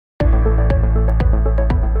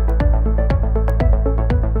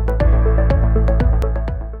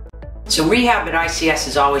So rehab at ICS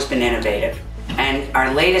has always been innovative, and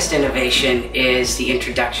our latest innovation is the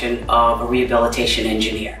introduction of a rehabilitation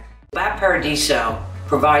engineer. At Paradiso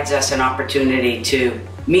provides us an opportunity to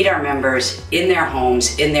meet our members in their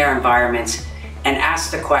homes, in their environments, and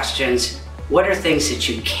ask the questions, what are things that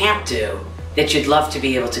you can't do that you'd love to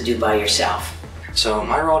be able to do by yourself? So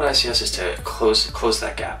my role at ICS is to close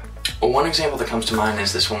that gap. Well, one example that comes to mind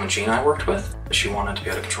is this woman Jean I worked with. She wanted to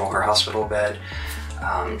be able to control her hospital bed.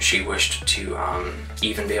 She wished to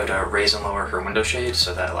even be able to raise and lower her window shade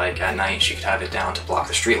so that like at night she could have it down to block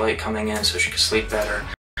the street light coming in so she could sleep better.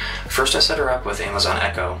 First I set her up with Amazon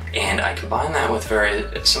Echo, and I combined that with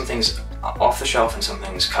some things off the shelf and some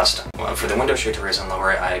things custom. For the window shade to raise and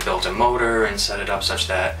lower it, I built a motor and set it up such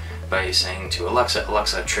that by saying to Alexa,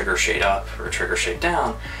 Alexa trigger shade up or trigger shade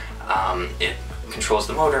down, it controls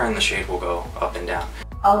the motor and the shade will go up and down.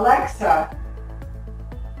 Alexa,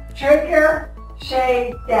 trigger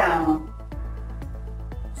shade down.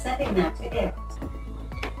 Setting that to it.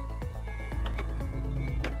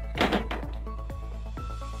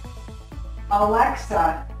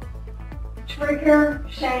 Alexa, trigger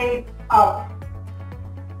shade up.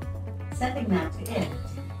 Setting that to it.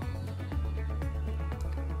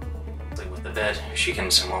 With the bed, she can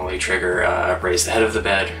similarly trigger raise the head of the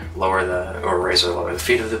bed, raise or lower the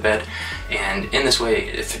feet of the bed, and in this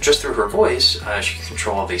way, just through her voice, she can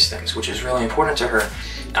control all these things, which is really important to her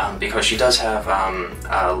because she does have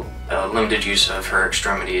a limited use of her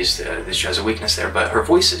extremities. She has a weakness there, but her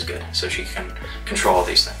voice is good, so she can control all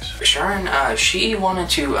these things. Sharon, she wanted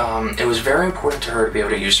to. It was very important to her to be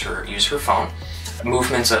able to use her phone.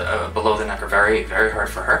 Movements below the neck are very, very hard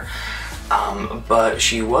for her. But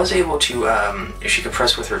she was able to, she could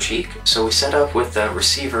press with her cheek. So we set up with the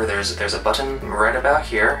receiver, there's a button right about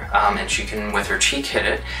here, and she can, with her cheek, hit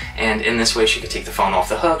it. And in this way, she could take the phone off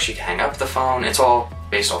the hook, she can hang up the phone. It's all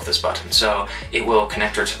based off this button. So it will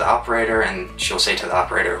connect her to the operator, and she'll say to the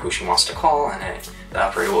operator who she wants to call, and the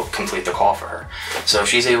operator will complete the call for her. So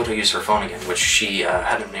she's able to use her phone again, which she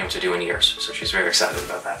hadn't been able to do in years. So she's very excited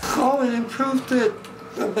about that. Oh, it improved it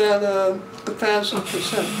about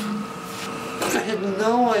 1,000%. I had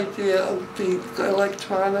no idea of the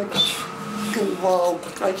electronics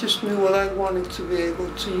involved. I just knew what I wanted to be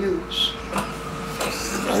able to use.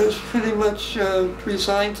 I was pretty much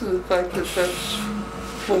resigned to the fact that that's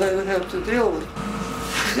what I would have to deal with.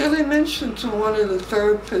 And I mentioned to one of the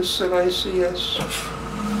therapists at ICS,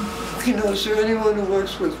 you know, is there anyone who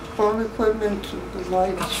works with phone equipment who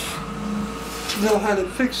might know how to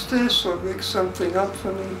fix this or rig something up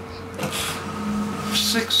for me?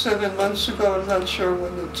 6, 7 months ago, I'm not sure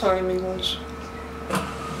when the timing was.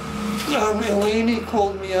 Eleni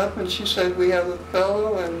called me up and she said, we have a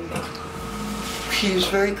fellow and he's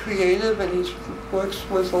very creative and he works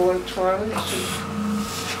with electronics. And,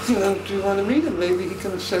 you know, do you want to meet him? Maybe he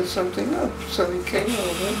can set something up. So he came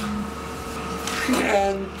over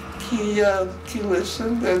and he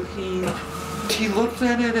listened and he looked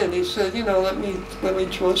at it and he said, you know, let me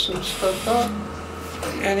draw some stuff up.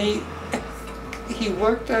 And he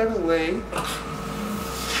worked out a way.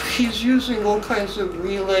 He's using all kinds of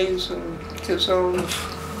relays and his own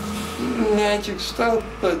magic stuff,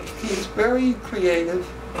 but he's very creative,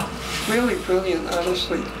 really brilliant,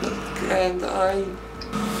 honestly. And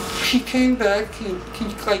he came back,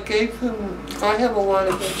 I gave him, I have a lot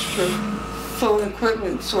of extra phone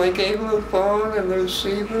equipment, so I gave him a phone and the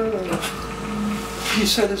receiver, and he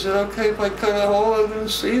said, is it okay if I cut a hole in the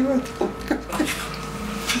receiver?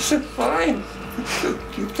 I said, fine.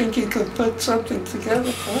 You think you could put something together?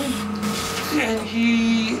 Fine. And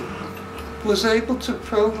he was able to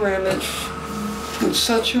program it in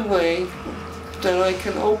such a way that I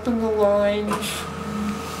can open the line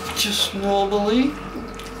just normally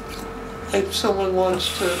if someone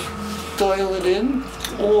wants to dial it in,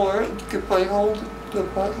 or if I hold the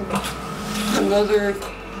button another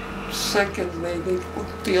second maybe,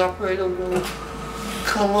 the operator will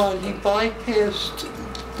come on. He bypassed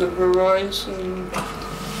the Verizon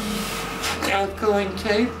outgoing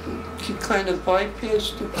tape. He kind of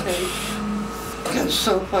bypassed the tape. And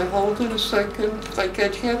so if I hold it a second, I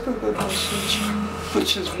get half of a message,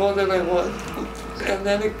 which is more than I want. And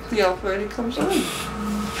then the operator comes on.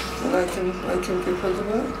 And I can give her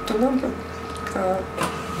the number.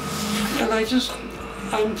 And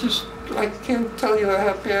I can't tell you how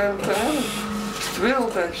happy I am to have it.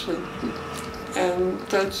 Thrilled, actually. And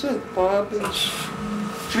that's it. Bob is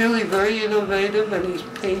really very innovative, and he's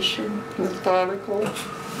patient, methodical,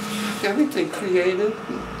 everything creative.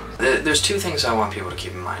 There's two things I want people to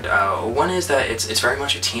keep in mind. One is that it's very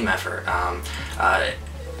much a team effort.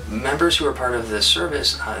 members who are part of this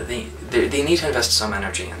service, they need to invest some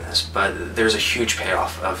energy in this, but there's a huge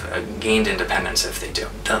payoff of gained independence if they do.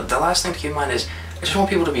 The last thing to keep in mind is I just want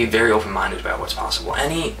people to be very open-minded about what's possible.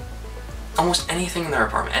 Almost anything in their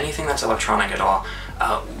apartment, anything that's electronic at all,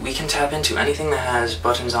 we can tap into. Anything that has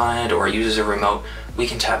buttons on it or uses a remote, we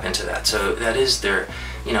can tap into that. So that is their,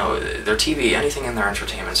 their TV, anything in their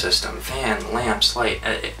entertainment system, fan, lamps, light,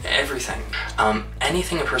 everything.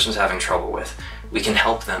 Anything a person's having trouble with, we can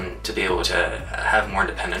help them to be able to have more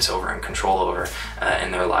independence over and control over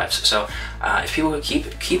in their lives. So if people would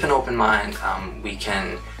keep an open mind, we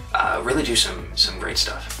can really do some great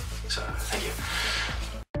stuff. So thank you.